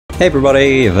Hey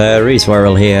everybody, very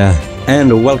Swirl here,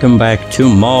 and welcome back to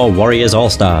more Warriors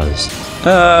All-Stars.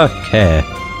 Okay,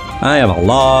 I have a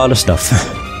lot of stuff.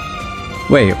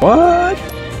 Wait, what?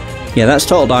 Yeah, that's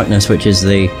Total Darkness, which is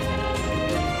the...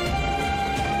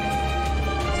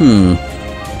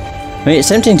 I mean, it's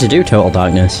tempting to do Total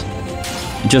Darkness,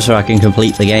 just so I can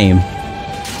complete the game,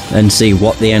 and see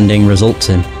what the ending results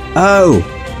in. Oh!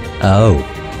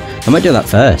 I might do that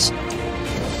first.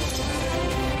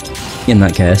 In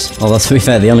that case, although to be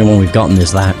fair, the only one we've gotten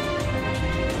is that.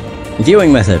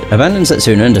 Viewing method. Abandon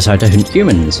Setsuna and decide to hunt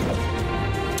humans.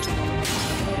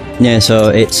 Yeah, so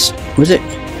it's... was it?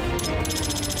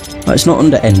 Oh, it's not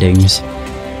under endings.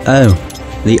 Oh.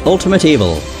 The ultimate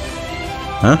evil.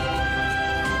 Huh?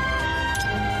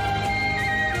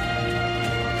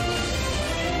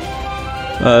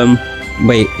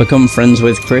 Wait, become friends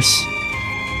with Chris?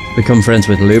 Become friends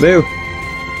with Lubu?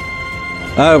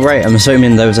 Oh right, I'm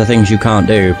assuming those are things you can't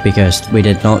do, because we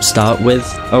did not start with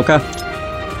Oka.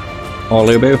 Or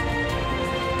Lubu.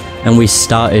 And we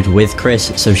started with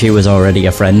Chris, so she was already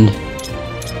a friend.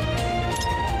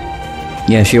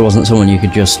 Yeah, she wasn't someone you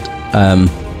could just,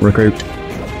 recruit.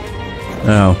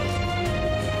 Oh.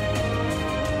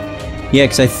 Yeah,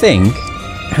 because I think...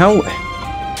 how...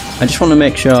 I just want to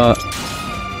make sure...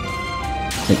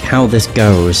 like, how this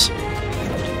goes.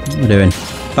 What am I doing?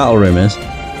 Battle Rumors.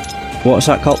 What's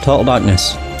that called? Total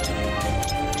Darkness.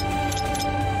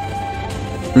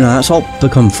 No, that's all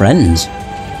become friends.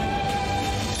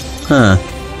 Huh.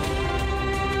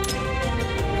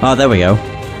 Oh, there we go.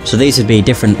 So these would be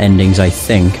different endings, I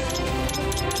think.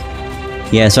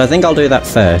 Yeah, so I think I'll do that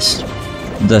first.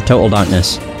 The Total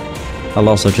Darkness. I'll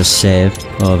also just save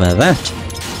over that.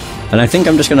 And I think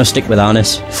I'm just going to stick with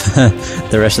Arnis for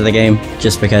the rest of the game,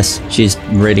 just because she's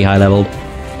really high leveled.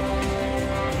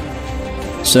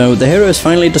 So the heroes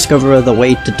finally discover the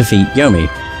way to defeat Yomi.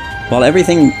 While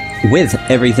everything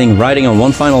riding on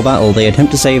one final battle, they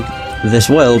attempt to save this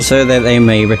world so that they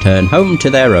may return home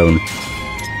to their own.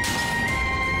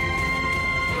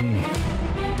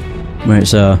 Right,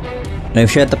 so they've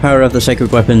shared the power of the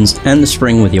sacred weapons and the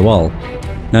spring with you all.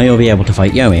 Now you'll be able to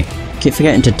fight Yomi. Keep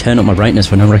forgetting to turn up my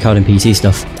brightness when I'm recording PC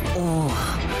stuff.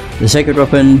 The sacred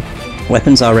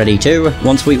weapons are ready too.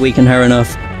 Once we weaken her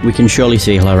enough, we can surely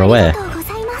seal her away.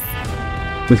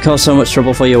 We've caused so much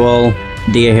trouble for you all,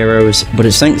 dear heroes, but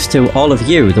it's thanks to all of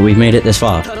you that we've made it this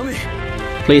far.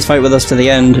 Please fight with us to the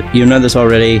end. You know this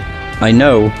already. I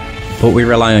know, but we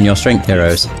rely on your strength,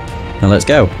 heroes. Now let's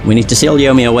go. We need to seal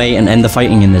Yomi away and end the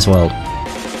fighting in this world.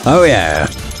 Oh yeah!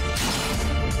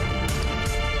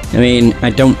 I mean, I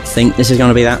don't think this is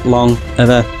going to be that long of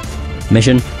a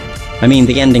mission. I mean,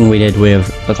 the ending we did with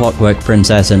the Clockwork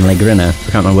Princess and Legrina, I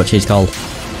can't remember what she's called,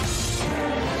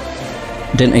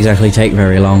 didn't exactly take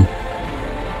very long.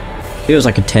 It was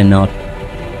like a 10 or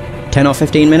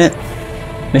 15 minute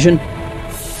mission.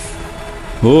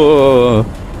 Whoa!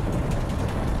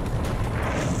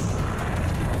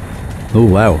 Oh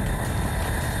wow.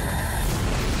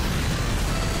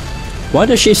 Why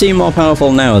does she seem more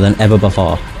powerful now than ever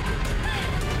before?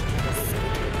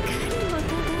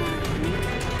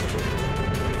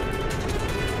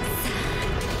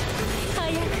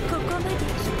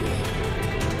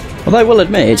 Although I will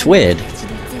admit, it's weird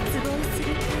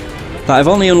that I've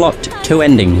only unlocked 2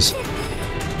 endings.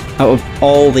 Out of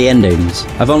all the endings,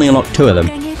 I've only unlocked 2 of them.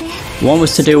 One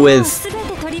was to do with...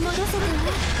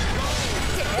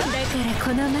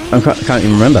 I can't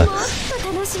even remember.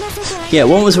 Yeah,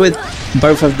 one was with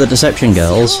both of the Deception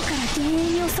Girls.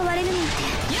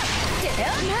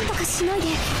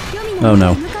 Oh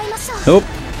no. Oh!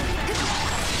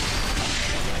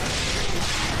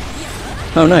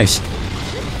 Oh nice.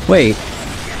 Wait.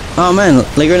 Oh man,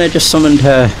 Legrina just summoned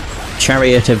her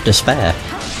Chariot of Despair.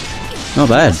 Not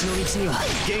bad.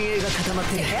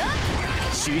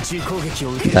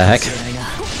 What the heck?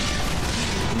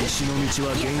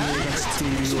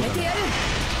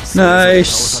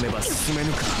 Nice!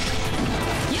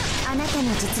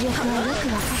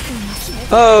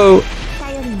 Oh!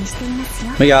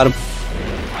 We got him.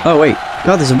 Oh wait,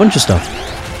 God, there's a bunch of stuff.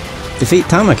 Defeat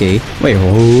Tamaki? Wait,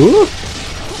 whoa?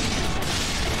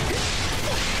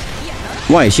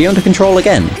 Why, is she under control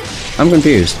again? I'm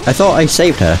confused. I thought I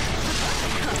saved her.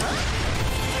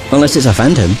 Unless it's a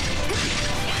phantom.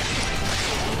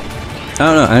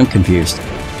 Oh no, I'm confused.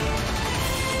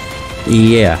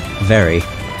 Yeah, very.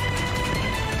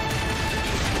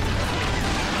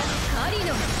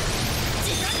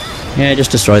 Yeah,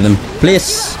 just destroy them.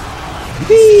 Please!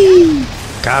 Whee!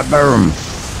 Kaboom!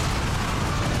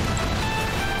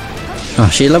 Oh,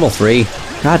 she's level 3.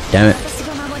 God damn it.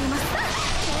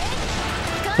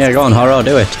 Yeah, go on, Horo,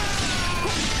 do it.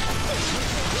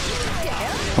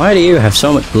 Why do you have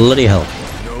so much bloody health?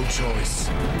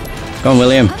 Go on,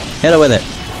 William. Hit her with it.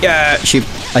 Yeah,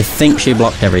 I think she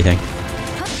blocked everything.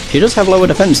 She does have lower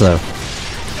defense though.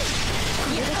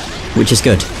 Which is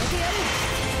good.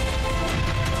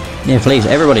 Yeah, please,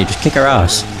 everybody, just kick her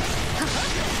ass.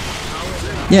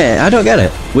 Yeah, I don't get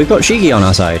it. We've got Shiki on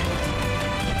our side.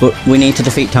 But we need to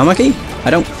defeat Tamaki?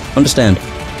 I don't understand.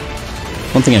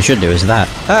 One thing I should do is that.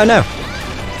 Oh, no!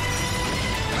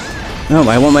 No,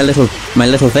 I want my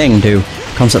little thing to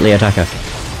constantly attack her.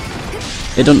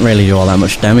 It doesn't really do all that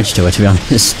much damage to her, to be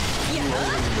honest.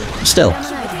 Still.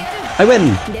 I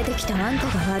win!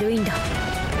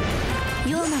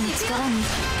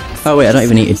 Oh wait, I don't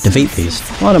even need to defeat these.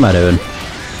 What am I doing?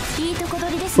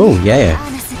 Oh, yeah.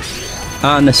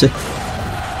 Nissa.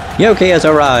 Yoki has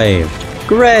arrived!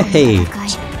 Great!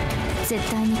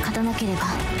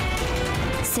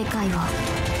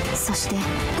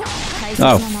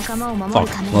 Oh, fuck.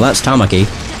 Well, that's Tamaki.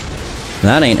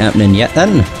 That ain't happening yet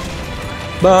then.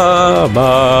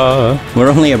 We're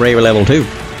only a braver level 2.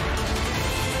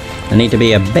 I need to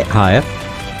be a bit higher.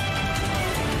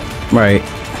 Right.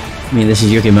 I mean, this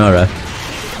is Yukimura.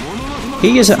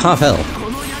 He is at half health.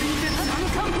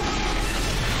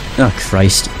 Oh,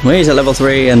 Christ. Well, he's at level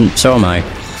 3, and so am I.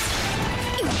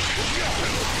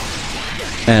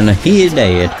 And he is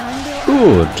dead.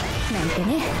 Good.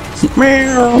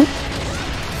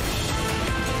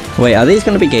 Wait, are these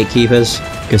going to be gatekeepers?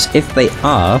 Because if they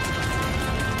are...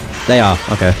 They are,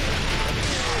 okay.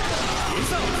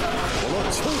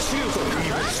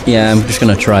 Yeah, I'm just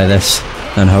going to try this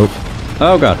and hope.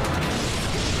 Oh god.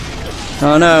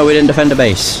 Oh no, we didn't defend a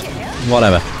base.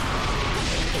 Whatever.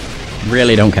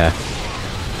 Really don't care.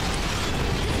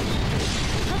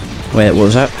 Wait, what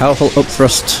was that? Powerful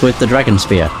upthrusts with the Dragon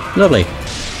Spear. Lovely.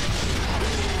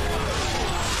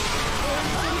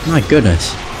 My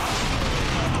goodness.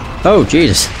 Oh,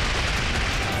 Jesus.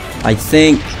 I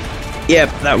think...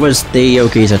 Yep, that was the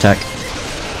Yoki's attack.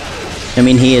 I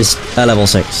mean, he is a level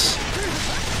 6.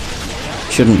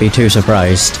 Shouldn't be too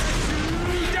surprised.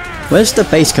 Where's the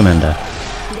base commander?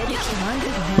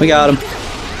 We got him.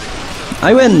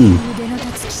 I win!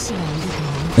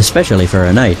 Especially for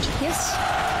a knight.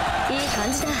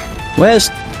 Where's...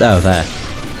 Oh, there.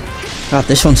 God,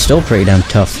 this one's still pretty damn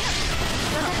tough.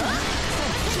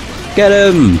 Get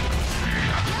him!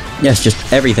 Yes,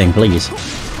 just everything, please.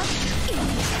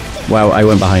 Wow, I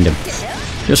went behind him.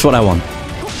 Just what I want.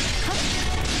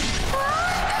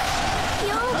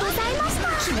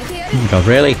 Oh god,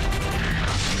 really?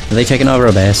 Are they taking over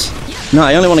a base? No,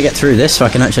 I only want to get through this so I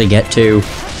can actually get to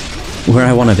where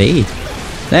I want to be.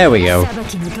 There we go.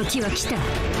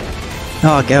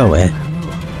 Oh, go away.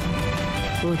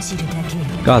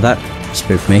 God, that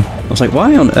spooked me. I was like,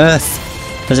 why on earth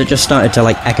has it just started to,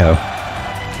 like, echo?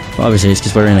 Well, obviously it's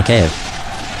because we're in a cave.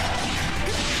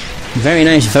 Very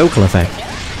nice vocal effect.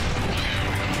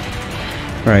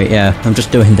 Right, yeah, I'm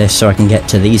just doing this so I can get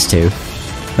to these two.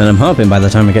 And I'm hoping by the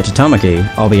time I get to Tamaki,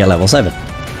 I'll be at level 7.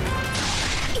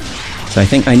 So I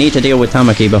think I need to deal with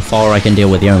Tamaki before I can deal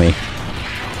with Yomi.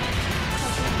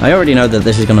 I already know that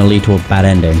this is going to lead to a bad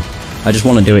ending. I just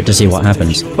want to do it to see what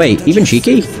happens. Wait, even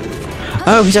Shiki?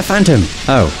 Oh, he's a phantom!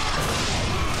 Oh.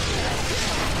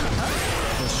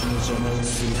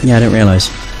 Yeah, I didn't realise.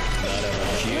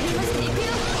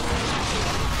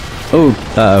 Oh,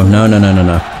 uh-oh, no.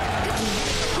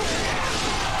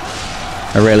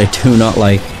 I really do not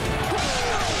like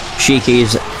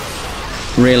Shiki's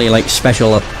really like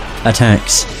special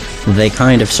attacks. They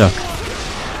kind of suck.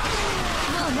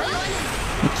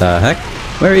 What the heck?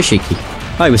 Where is Shiki?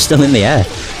 Oh, he was still in the air.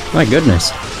 My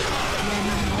goodness.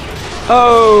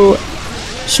 Oh!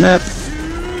 Snap.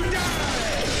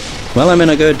 Well, I'm in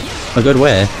a good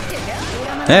way.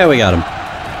 There we got him.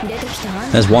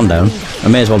 There's one down. I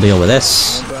may as well deal with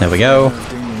this. There we go.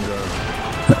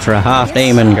 For a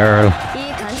half-demon girl.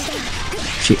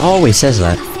 She always says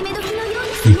that.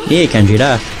 Yeah, Kenji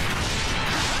da.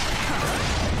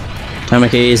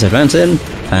 Tamaki's advancing.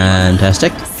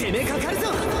 Fantastic.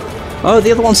 Oh,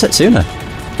 the other one's Setsuna.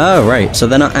 Oh, right. So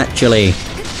they're not actually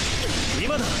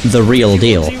the real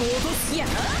deal.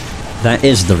 That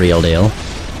is the real deal.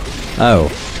 Oh.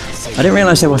 I didn't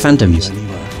realise they were phantoms.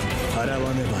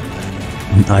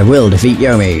 I will defeat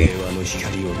Yomi.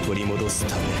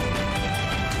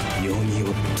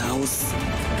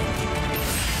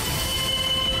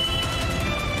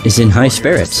 Is in high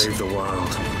spirits.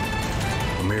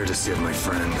 I'm here to save my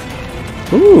friend.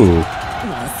 Ooh.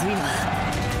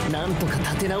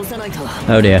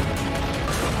 Oh dear.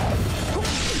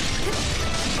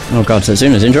 Oh god,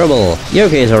 Setsuna's in trouble.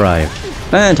 Yoki has arrived.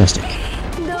 Fantastic.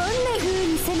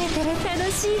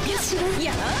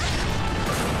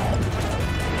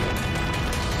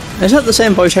 Is that the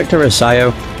same voice actor as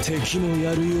Sayo?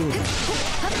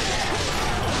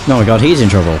 Oh my god, he's in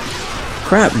trouble.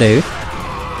 Crap, dude.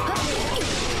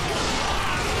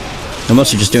 I'm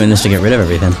mostly just doing this to get rid of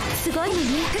everything.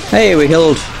 Hey, we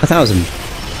killed 1,000.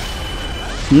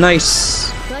 Nice.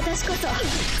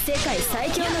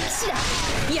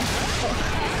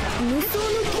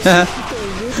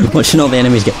 Watching all the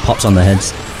enemies get pops on their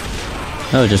heads.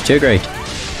 Oh, just too great.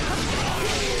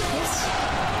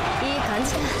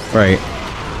 Right.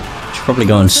 Should probably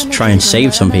go and try and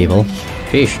save some people.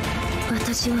 Sheesh.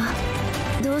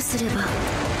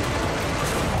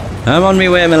 I'm on my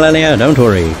way, Millennia, don't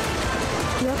worry.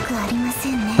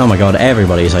 Oh my god,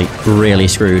 everybody's like really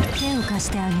screwed.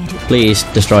 Please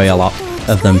destroy a lot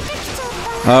of them.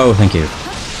 Oh, thank you.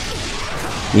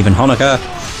 Even Honoka.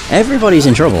 Everybody's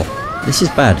in trouble. This is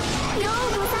bad.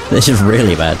 This is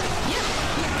really bad.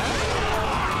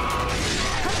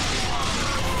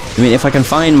 I mean, if I can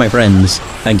find my friends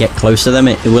and get close to them,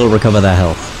 it will recover their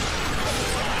health.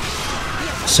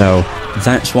 So,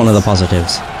 that's one of the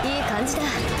positives.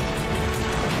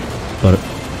 But...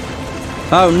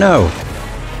 oh no!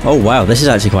 Oh wow, this is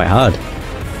actually quite hard.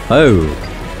 Oh.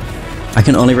 I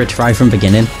can only retry from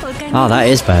beginning? Oh, that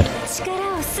is bad.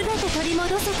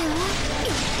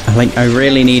 I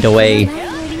really need a way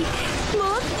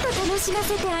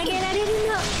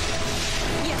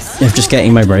of just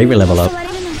getting my bravery level up.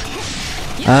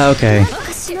 Ah, okay.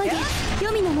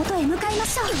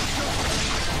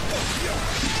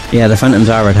 Yeah, the phantoms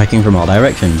are attacking from all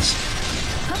directions.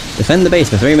 Defend the base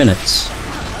for 3 minutes.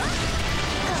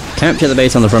 Capture the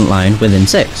base on the front line within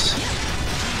 6.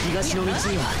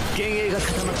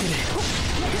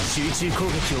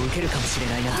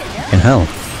 In hell.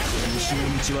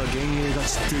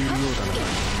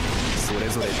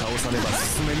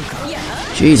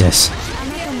 Jesus.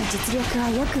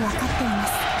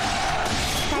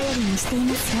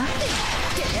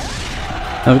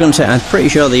 I was going to say, I'm pretty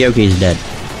sure the Yoki is dead.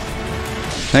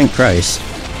 Thank Christ.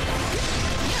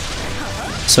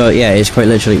 So yeah, it's quite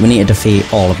literally, we need to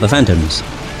defeat all of the phantoms.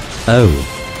 Oh.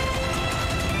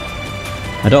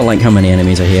 I don't like how many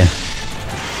enemies are here.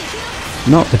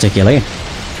 Not particularly.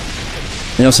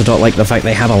 I also don't like the fact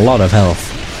they have a lot of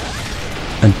health.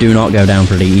 And do not go down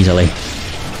pretty easily.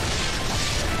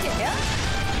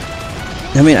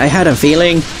 I mean, I had a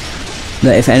feeling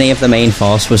that if any of the main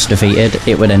force was defeated,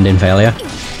 it would end in failure.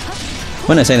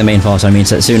 When I say the main force, I mean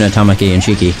Setsuna, Tamaki, and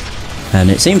Shiki. And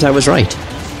it seems I was right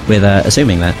with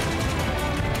assuming that.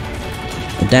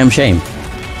 A damn shame.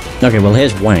 Okay, well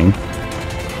here's Wang.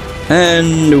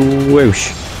 And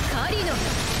whoosh.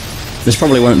 This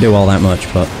probably won't do all that much,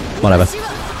 but whatever.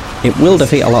 It will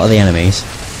defeat a lot of the enemies.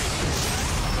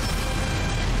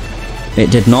 It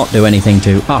did not do anything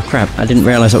to... oh crap, I didn't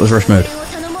realise it was rush mode.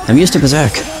 I'm used to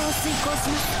Berserk.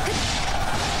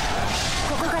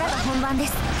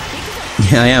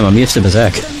 Yeah, I am, I'm used to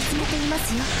Berserk.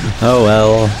 Oh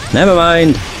well, never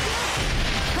mind.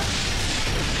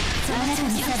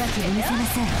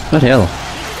 What the hell?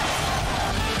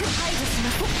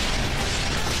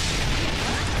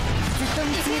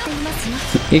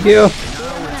 Thank you.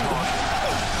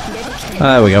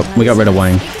 There we go, we got rid of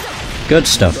Wang. Good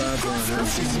stuff.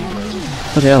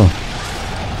 What the hell?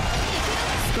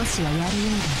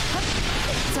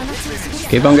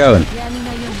 Keep on going.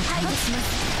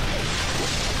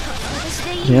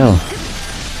 What the hell?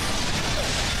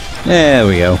 There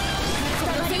we go.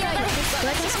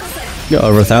 Got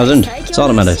over 1,000. That's all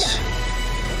that matters.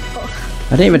 I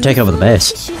didn't even take over the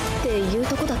base.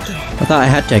 I thought I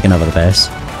had taken over the base.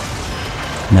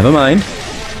 Never mind.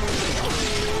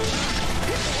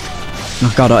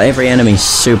 Oh god, every enemy's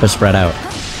super spread out.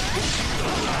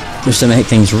 Just to make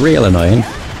things real annoying.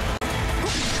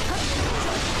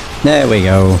 There we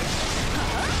go.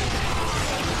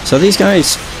 So these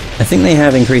guys, I think they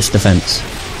have increased defense.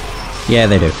 Yeah,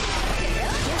 they do.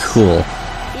 Cool.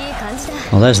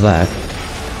 Well, there's that.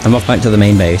 I'm off back to the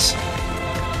main base.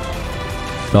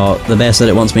 But the base that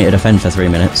it wants me to defend for 3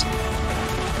 minutes.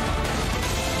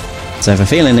 So I have a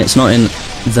feeling it's not in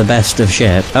the best of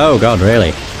shape. Oh god,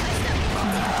 really?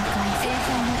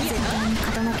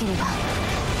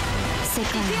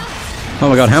 Oh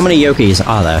my god, how many Yokis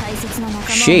are there?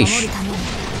 Sheesh.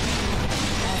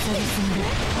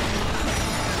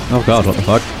 Oh god, what the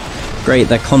fuck? Great,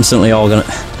 they're constantly all gonna...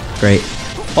 great.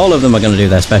 All of them are gonna do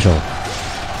their special.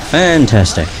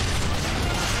 Fantastic.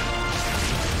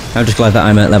 I'm just glad that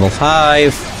I'm at level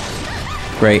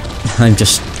 5. Great, I'm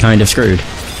just kind of screwed.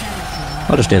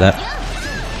 I'll just do that.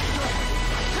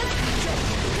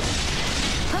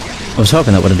 I was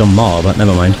hoping that would have done more, but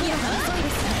never mind.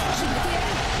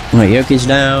 Right, Yoki's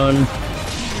down.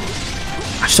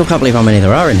 I still can't believe how many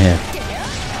there are in here.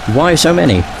 Why so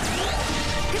many? Is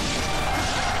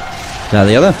that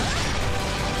the other?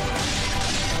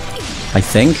 I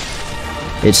think.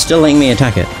 It's still letting me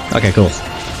attack it. Okay, cool.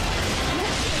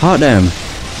 Hot damn.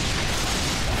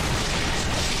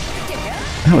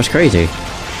 That was crazy.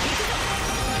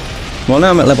 Well,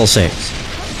 now I'm at level 6.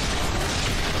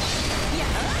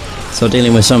 So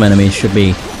dealing with some enemies should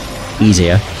be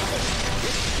easier.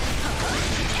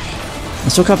 I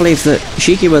still can't believe that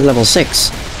Shiki was level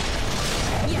 6.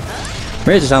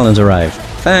 Razor Talons arrived.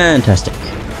 Fantastic.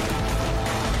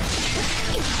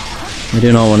 I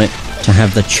do not want it to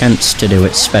have the chance to do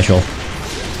its special.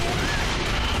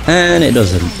 And it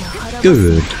doesn't.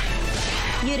 Good.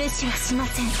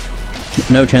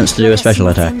 No chance to do a special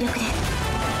attack.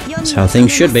 That's how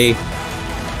things should be.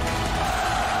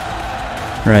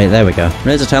 Right, there we go.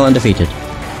 Razor Talon defeated.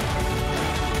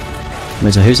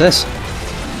 So who's this?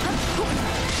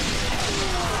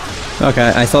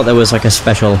 Okay, I thought there was like a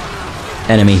special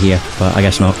enemy here, but I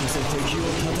guess not.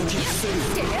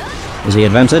 Is he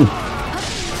advancing?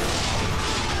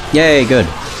 Yay, good.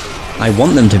 I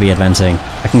want them to be advancing.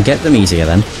 I can get them easier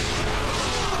then.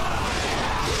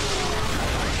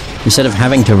 Instead of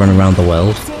having to run around the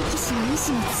world.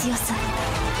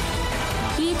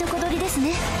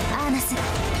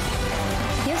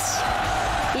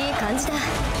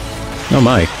 Oh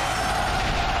my.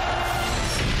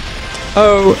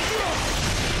 Oh!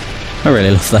 I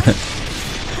really love that.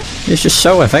 It's just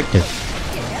so effective.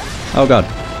 Oh god.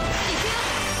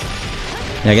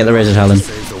 Yeah, get the Razor Talon.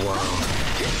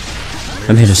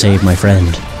 I'm here to save my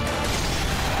friend.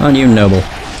 Aren't you noble?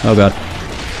 Oh god.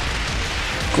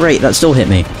 Great, that still hit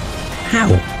me. How?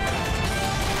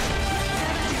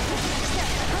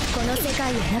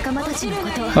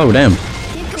 Oh damn.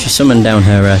 She summoned down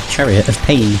her chariot of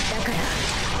pain.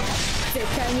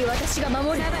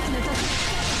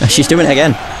 She's doing it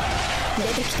again.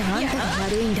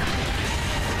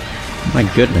 My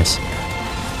goodness.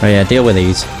 Oh yeah, deal with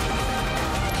these.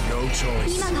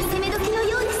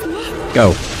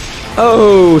 Go.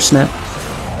 Oh, snap.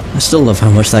 I still love how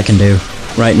much that can do.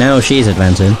 Right now, she's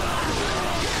advancing.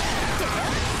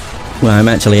 Well, I'm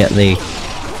actually at the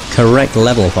correct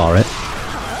level for it.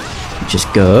 Which is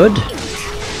good.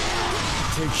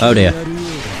 Oh dear.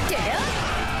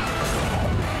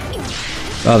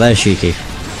 Oh, there's Shiki.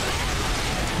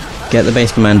 Get the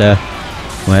base commander.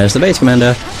 Where's the base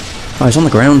commander? Oh, he's on the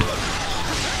ground.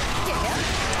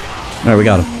 Alright, we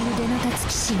got him.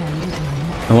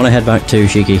 I want to head back to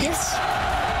Shiki.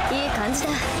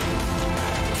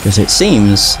 Because it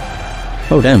seems...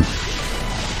 Oh, damn.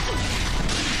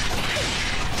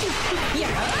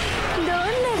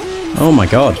 Oh my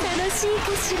god.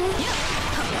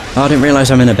 Oh, I didn't realise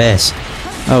I'm in a base.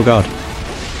 Oh god.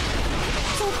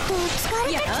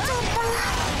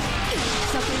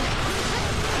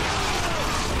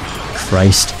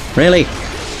 Christ. Really?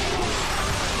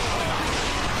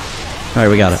 Alright,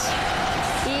 we got it.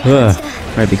 Ugh.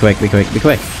 Right, be quick, be quick, be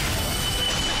quick.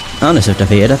 Arnis have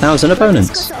defeated 1,000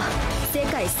 opponents.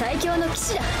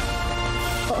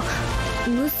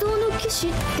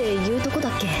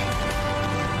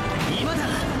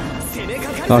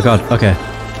 Oh god, okay.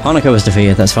 Hanukkah was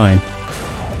defeated, that's fine.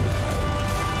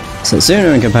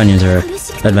 Setsuna and companions are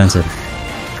advancing.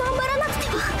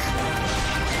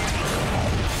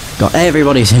 God,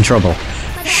 everybody's in trouble.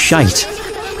 Shite.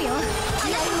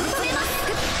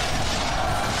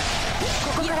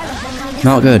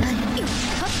 Not good.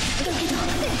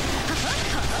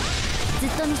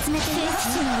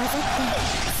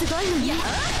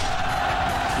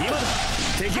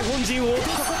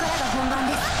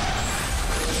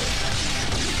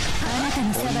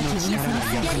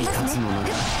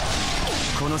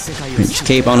 Just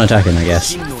keep on attacking, I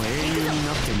guess.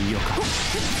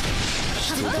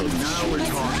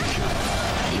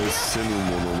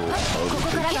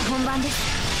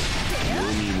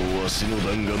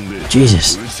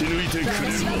 Jesus.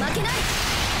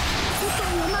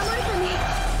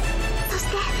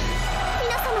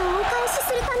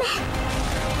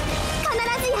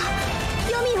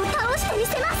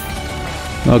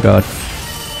 Oh god.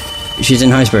 She's in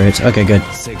high spirits. Okay, good.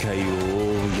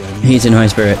 He's in high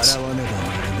spirits.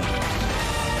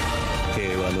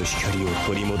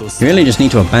 You really just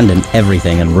need to abandon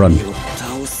everything and run.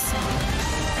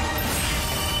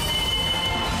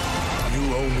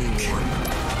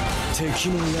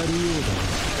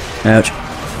 Ouch.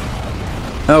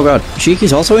 Oh god,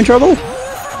 Shiki's also in trouble?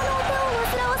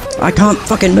 I can't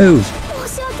fucking move!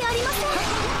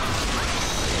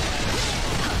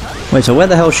 Wait, so where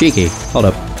the hell's Shiki? Hold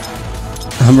up.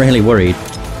 I'm really worried.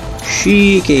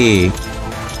 Shiki!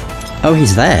 Oh,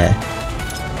 he's there.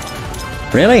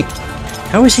 Really?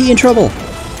 How is he in trouble?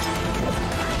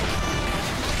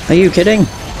 Are you kidding?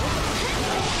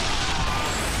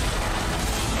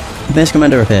 The base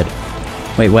commander appeared.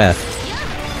 Wait, where?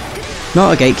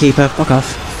 Not a gatekeeper, fuck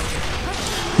off.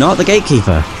 Not the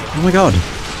gatekeeper! Oh my god.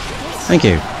 Thank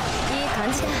you.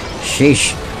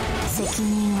 Sheesh.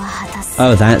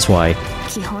 Oh, that's why.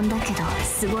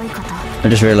 I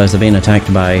just realised they're being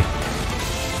attacked by...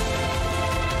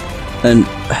 And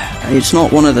it's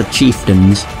not one of the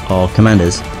chieftains or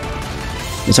commanders.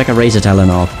 It's like a Razor Talon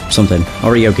or something.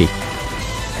 Or a Yogi.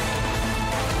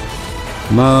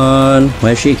 Come on,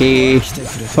 where's Shiki?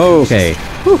 Okay.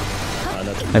 Whew.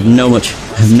 I have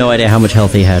no idea how much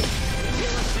health he had.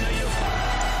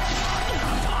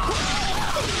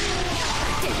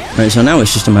 Right, so now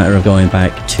it's just a matter of going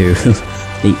back to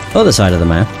the other side of the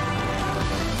map.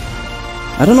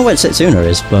 I don't know where Setsuna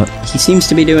is, but he seems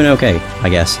to be doing okay, I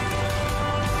guess.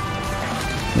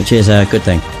 Which is a good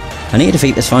thing. I need to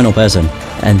defeat this final person,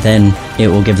 and then it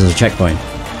will give us a checkpoint.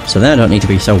 So then I don't need to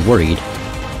be so worried.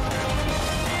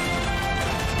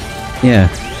 Yeah,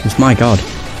 it's my god.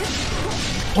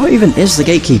 What even is the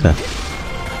gatekeeper?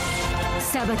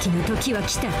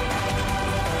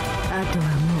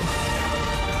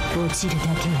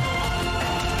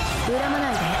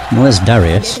 Well, there's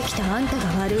Darius.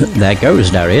 There goes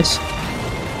Darius.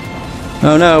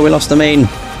 Oh no, we lost the main...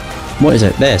 What is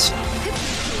it? This?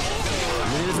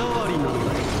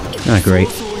 Ah, great.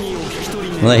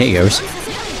 Well, there he goes.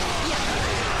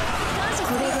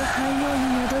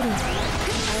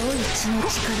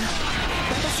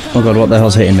 Oh god, what the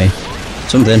hell's hitting me?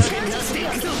 Something.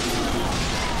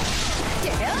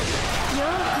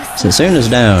 Setsuna's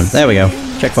down. There we go.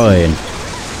 Checkpoint.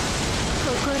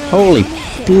 Holy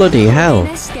bloody hell.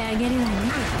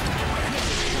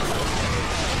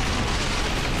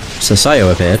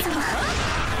 Sasayo appeared.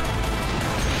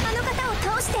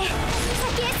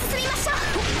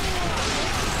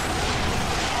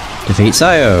 Defeat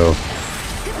Sayo.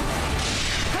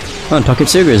 Oh, and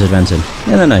Tokitsugu is advancing.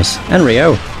 Yeah, they're nice. And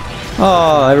Ryo.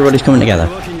 Oh, everybody's coming together.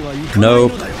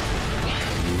 Nope.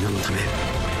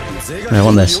 I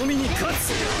want this.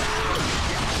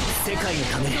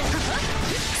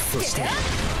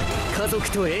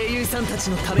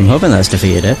 I'm hoping that's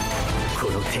defeated it.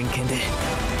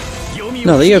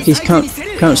 No, the Yokis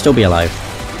can't still be alive.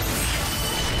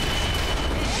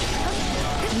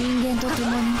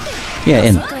 Yeah,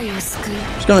 in. I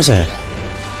was gonna say.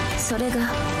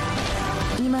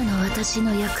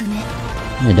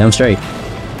 Yeah, down straight.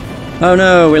 Oh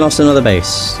no, we lost another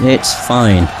base. It's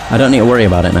fine. I don't need to worry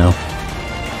about it now.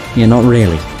 Yeah, not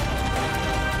really.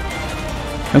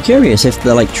 I'm curious if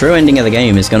the true ending of the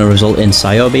game is going to result in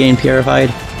Sayo being purified.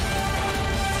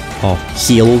 Or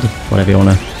healed, whatever you want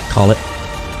to call it.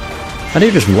 I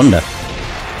do just wonder.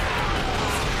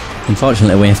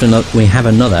 Unfortunately, we have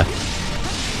another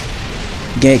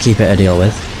gatekeeper to deal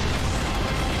with.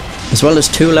 As well as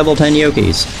 2 level 10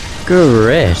 Yokis.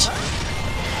 Great.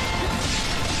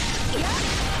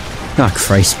 Oh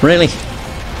Christ, really?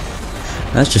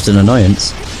 That's just an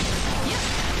annoyance.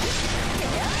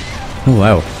 Oh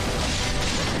wow.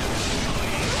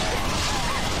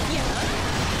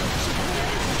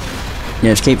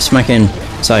 Yeah, just keep smacking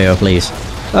Sayo, please.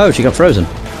 Oh, she got frozen.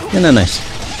 Isn't that nice?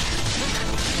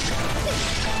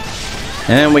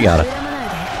 And we got her.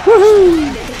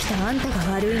 Woohoo!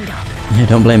 Yeah,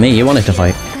 don't blame me, you wanted to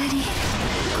fight.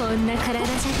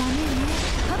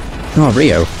 Oh,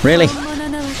 Ryo, really?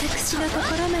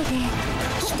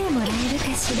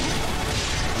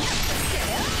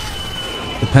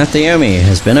 The path to Yomi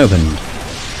has been opened.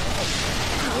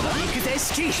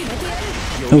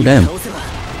 Oh damn.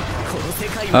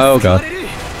 Oh god.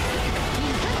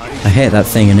 I hate that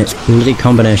thing and its bloody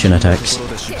combination attacks.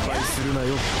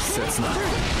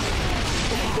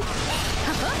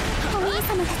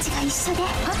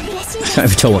 I can't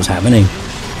even tell what's happening.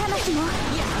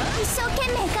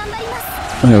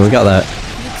 Okay, we got that.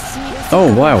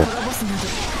 Oh wow.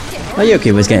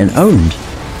 Ayoki was getting owned.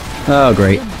 Oh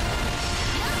great.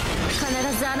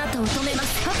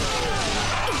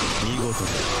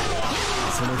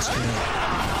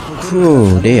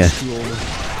 Oh dear.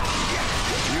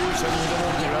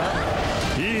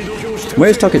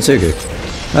 Where's Tokitsugu?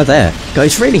 Oh there. God,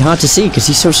 it's really hard to see because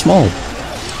he's so small.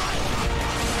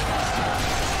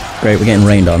 Great, we're getting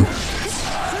rained on.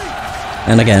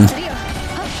 And again.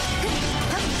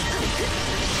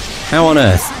 How on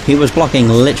earth? He was blocking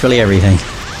literally everything.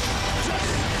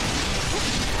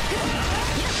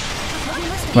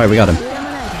 Right, we got him.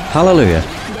 Hallelujah.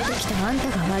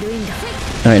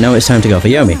 Alright, now it's time to go for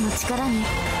Yomi.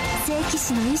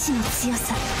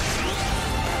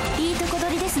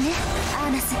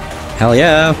 Hell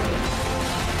yeah!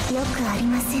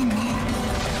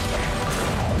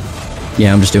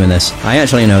 Yeah, I'm just doing this. I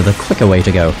actually know the quicker way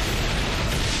to go.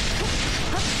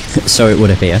 So it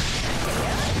would appear.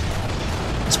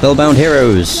 Spellbound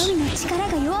heroes!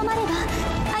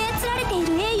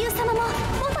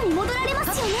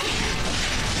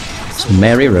 It's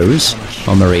Mary Rose.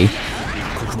 Or Marie.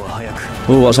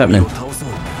 Ooh, what's happening?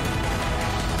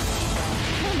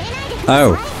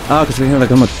 Oh. Oh, because we have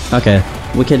come... Okay.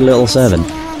 Wicked little servant.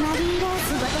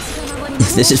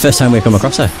 This is the first time we've come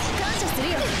across her.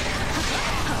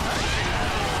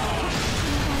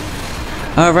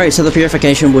 Oh, right, so the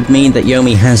purification would mean that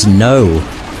Yomi has no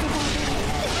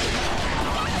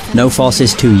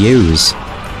forces to use.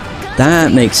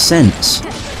 That makes sense.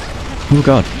 Oh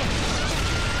god.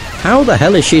 How the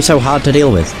hell is she so hard to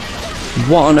deal with?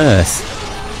 What on earth?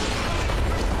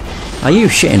 Are you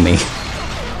shitting me?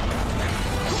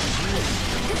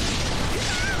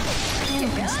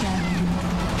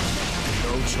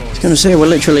 I was gonna say, we're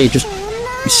literally just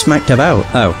smacked about.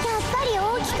 Oh.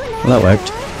 Well, that worked.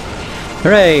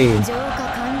 Hooray!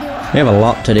 We have a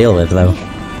lot to deal with, though.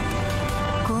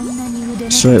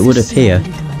 So it would appear.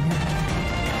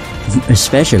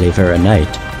 Especially for a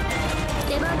knight.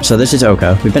 So this is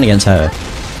Oko. We've been against her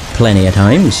plenty of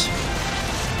times.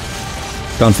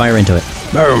 Go on, fire into it.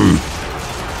 Boom!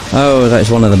 Oh, that is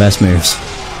one of the best moves.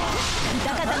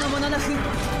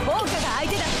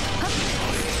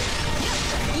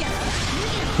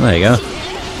 There you go.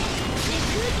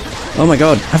 Oh my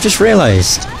god, I've just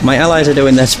realised my allies are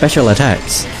doing their special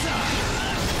attacks.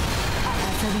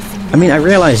 I mean, I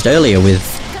realised earlier with...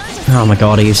 Oh my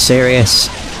god, are you serious?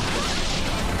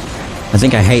 I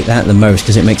think I hate that the most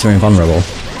because it makes her invulnerable.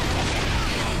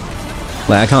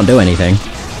 Like, I can't do anything.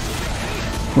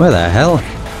 Where the hell?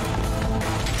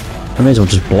 I may as well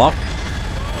just block.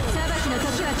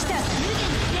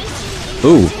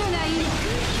 Ooh.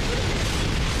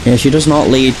 Yeah, she does not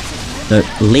lose.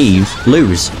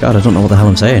 God, I don't know what the hell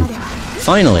I'm saying.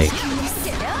 Finally!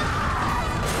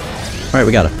 Right,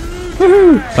 we got her.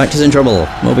 Woohoo! Factor's in trouble.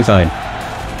 We'll be fine.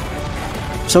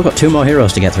 Still got 2 more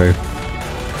heroes to get through.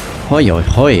 Hoi hoi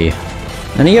hoi.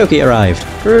 And Aoki arrived.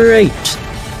 Great!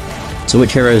 So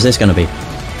which hero is this gonna be?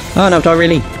 Oh no, not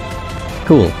really.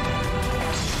 Cool.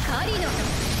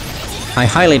 I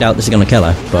highly doubt this is gonna kill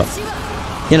her, but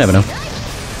you never know.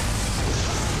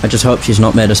 I just hope she's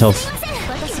not made herself...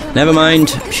 Never mind,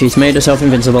 she's made herself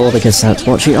invincible because that's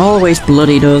what she always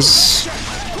bloody does.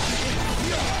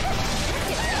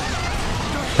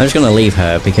 I'm just gonna leave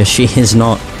her because she is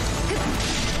not...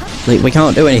 Like, we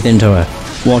can't do anything to her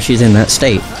while she's in that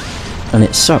state. And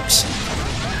it sucks.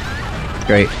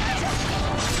 Great.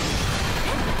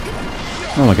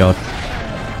 Oh my god.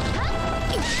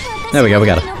 There we go, we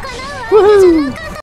got her. Woohoo!